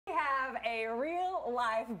a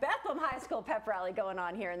real-life Bethlehem High School pep rally going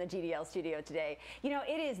on here in the GDL studio today. You know,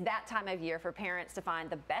 it is that time of year for parents to find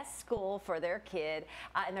the best school for their kid,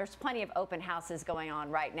 and there's plenty of open houses going on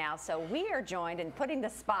right now. So we are joined in putting the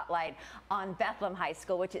spotlight on Bethlehem High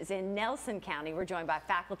School, which is in Nelson County. We're joined by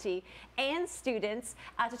faculty and students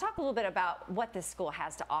to talk a little bit about what this school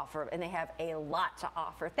has to offer, and they have a lot to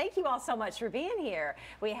offer. Thank you all so much for being here.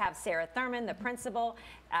 We have Sarah Thurman, the principal,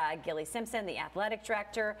 Gilly Simpson, the athletic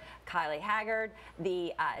director, Kylie Haggard,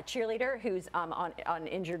 the cheerleader who's on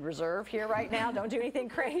injured reserve here right now. Don't do anything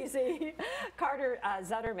crazy. Carter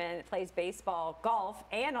Zutterman plays baseball, golf,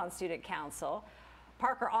 and on student council.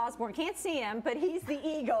 Parker Osborne, can't see him, but he's the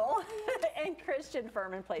Eagle. And Christian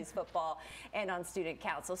Furman plays football and on student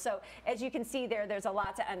council. So as you can see there, there's a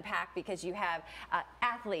lot to unpack because you have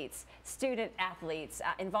athletes, student athletes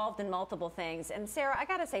involved in multiple things. And Sarah, I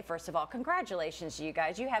gotta say, first of all, congratulations to you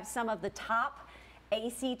guys. You have some of the top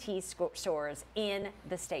ACT scores in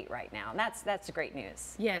the state right now. And that's great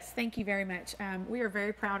news. Yes, thank you very much. We are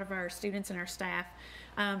very proud of our students and our staff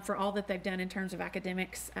for all that they've done in terms of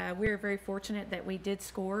academics. We are very fortunate that we did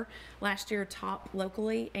score last year top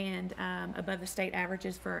locally and above the state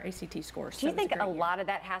averages for our ACT scores. Do you think a lot of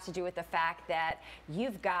that has to do with the fact that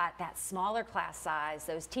you've got that smaller class size,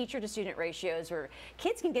 those teacher to student ratios where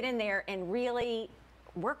kids can get in there and really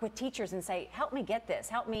work with teachers and say, help me get this,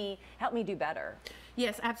 help me do better?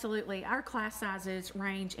 Yes, absolutely. Our class sizes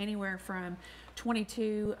range anywhere from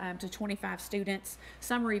 22 to 25 students.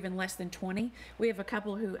 Some are even less than 20. We have a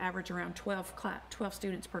couple who average around 12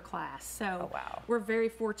 students per class. So wow. We're very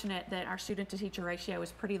fortunate that our student to teacher ratio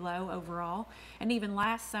is pretty low overall. And even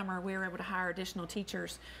last summer, we were able to hire additional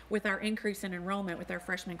teachers with our increase in enrollment with our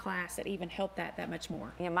freshman class that even helped that much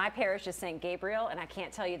more. You know, my parish is St. Gabriel, and I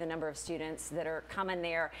can't tell you the number of students that are coming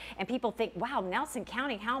there. And people think, wow, Nelson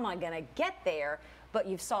County, how am I going to get there? But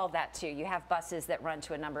you've solved that too. You have buses that run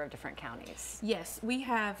to a number of different counties. Yes, we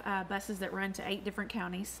have buses that run to 8 different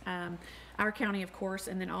counties. Our county, of course,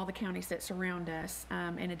 and then all the counties that surround us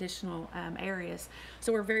in additional areas.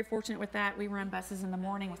 So we're very fortunate with that. We run buses in the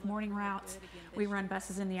morning with morning routes. We run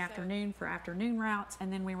buses in the afternoon for afternoon routes.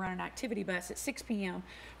 And then we run an activity bus at 6 p.m.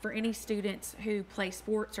 for any students who play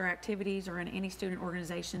sports or activities or in any student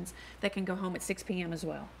organizations that can go home at 6 p.m. as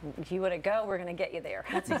well. If you want to go, we're going to get you there.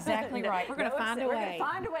 That's exactly right. We're going to find a way. We're going to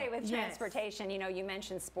find a way with Yes. transportation. You know, you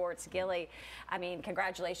mentioned sports, Gilly. I mean,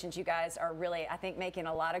 congratulations. You guys are really, I think, making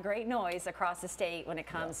a lot of great noise across the state when it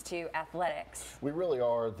comes to athletics. We really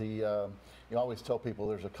are. You always tell people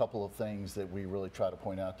there's a couple of things that we really try to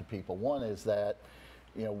point out to people. One is that,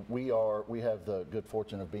 you know, we have the good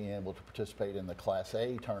fortune of being able to participate in the Class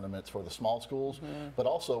A tournaments for the small schools, but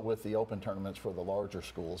also with the open tournaments for the larger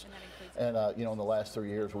schools. And you know, in the last 3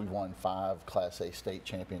 years, we've won 5 Class A state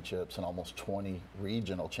championships and almost 20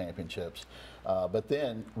 regional championships. But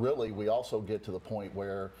then, really, we also get to the point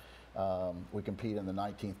where we compete in the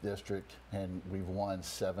 19th district, and we've won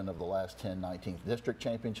 7 of the last 10 19th district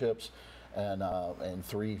championships, and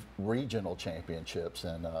 3 regional championships,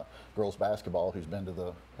 and girls basketball, who's been to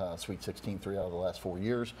the Sweet 16 3 out of the last 4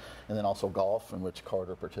 years, and then also golf, in which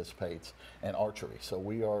Carter participates, and archery. So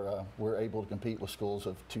we're able to compete with schools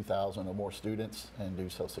of 2,000 or more students and do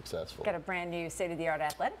so successfully. Got a brand new state-of-the-art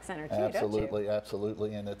athletic center too, absolutely, don't you?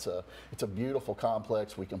 Absolutely, and it's a beautiful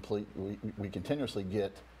complex. We continuously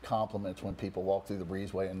get compliments when people walk through the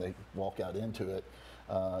breezeway and they walk out into it.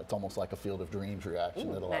 It's almost like a field of dreams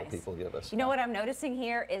reaction that a lot of people give us. You know what I'm noticing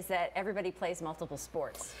here is that everybody plays multiple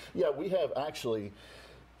sports. Yeah, we have actually.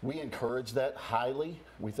 We encourage that highly.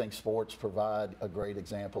 We think sports provide a great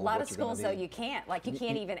example. A lot of schools, though, you can't. Like, you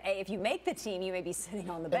can't even, if you make the team, you may be sitting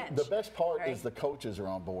on the bench. The best part is the coaches are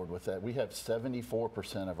on board with that. We have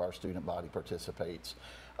 74% of our student body participates.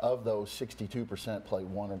 Of those, 62%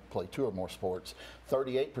 play 2 or more sports,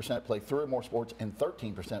 38% play 3 or more sports, and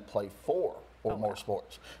 13% play 4 or more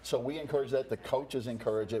sports. So we encourage that. The coaches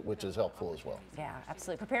encourage it, which is helpful as well. Yeah,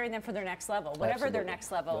 absolutely. Preparing them for their next level, whatever their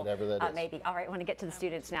next level may be. All right, I want to get to the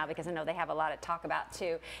students now because I know they have a lot to talk about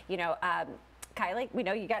too. You know, Kylie, we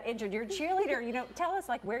know you got injured. You're a cheerleader. You know, tell us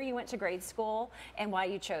like where you went to grade school and why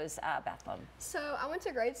you chose Bethlehem. So I went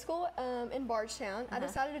to grade school in Bardstown. I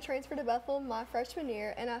decided to transfer to Bethlehem my freshman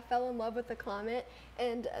year, and I fell in love with the climate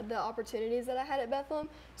and the opportunities that I had at Bethlehem.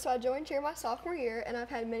 So I joined cheer my sophomore year, and I've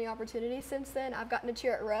had many opportunities since then. I've gotten to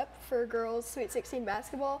cheer at rep for girls Sweet 16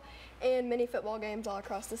 basketball and many football games all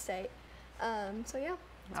across the state. So yeah.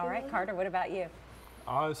 All right, Carter, what about you?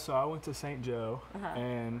 So I went to St. Joe,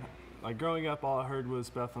 and like growing up, all I heard was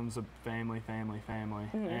Bethlehem's a family,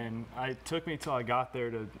 and it took me till I got there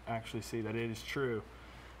to actually see that it is true.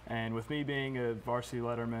 And with me being a varsity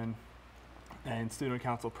letterman, and student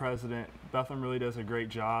council president, Bethlehem really does a great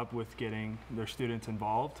job with getting their students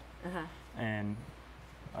involved. And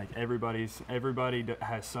like everybody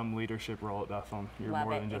has some leadership role at Bethlehem. You're Love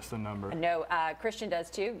more it. than just a number. No, Christian does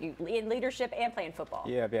too. You in leadership and playing football.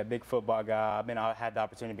 Yeah, big football guy. I had the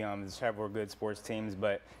opportunity to be on several good sports teams,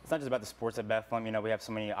 but it's not just about the sports at Bethlehem. You know, we have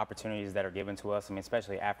so many opportunities that are given to us. I mean,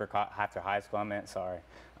 especially after high school.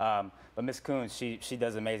 But Miss Coons, she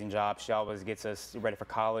does an amazing job. She always gets us ready for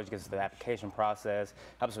college, gets us the application process,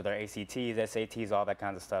 helps us with our ACTs, SATs, all that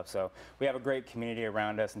kinds of stuff. So we have a great community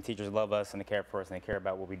around us, and teachers love us, and they care for us, and they care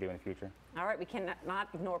about what we do in the future. All right, we cannot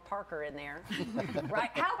ignore Parker in there,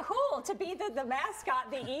 right? How cool to be the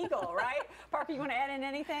mascot, the Eagle, right? Parker, you want to add in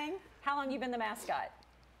anything? How long you been the mascot?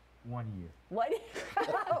 1 year. What?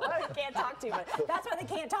 Well, you can't talk too much. That's why they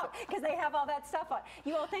can't talk, because they have all that stuff on.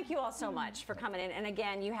 Thank you all so much for coming in. And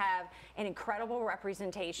again, you have an incredible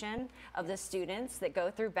representation of the students that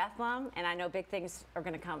go through Bethlehem, and I know big things are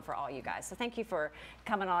going to come for all you guys. So thank you for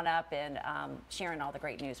coming on up and sharing all the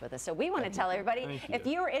great news with us. So we want to tell everybody, if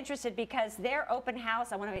you are interested, because their open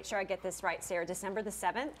house, I want to make sure I get this right, Sarah, December the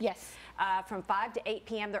 7th. Yes. From 5 to 8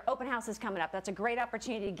 p.m. Their open house is coming up. That's a great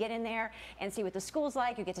opportunity to get in there and see what the school's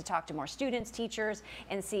like. You get to talk to more students, teachers,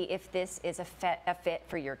 and see if this is a fit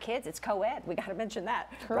for your kids. It's co-ed. We got to mention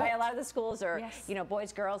that. Correct. Right? A lot of the schools are,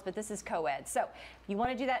 boys, girls, but this is co-ed. So you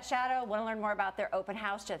want to do that, Shadow? Want to learn more about their open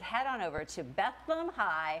house? Just head on over to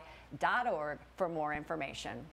BethlehemHigh.org for more information.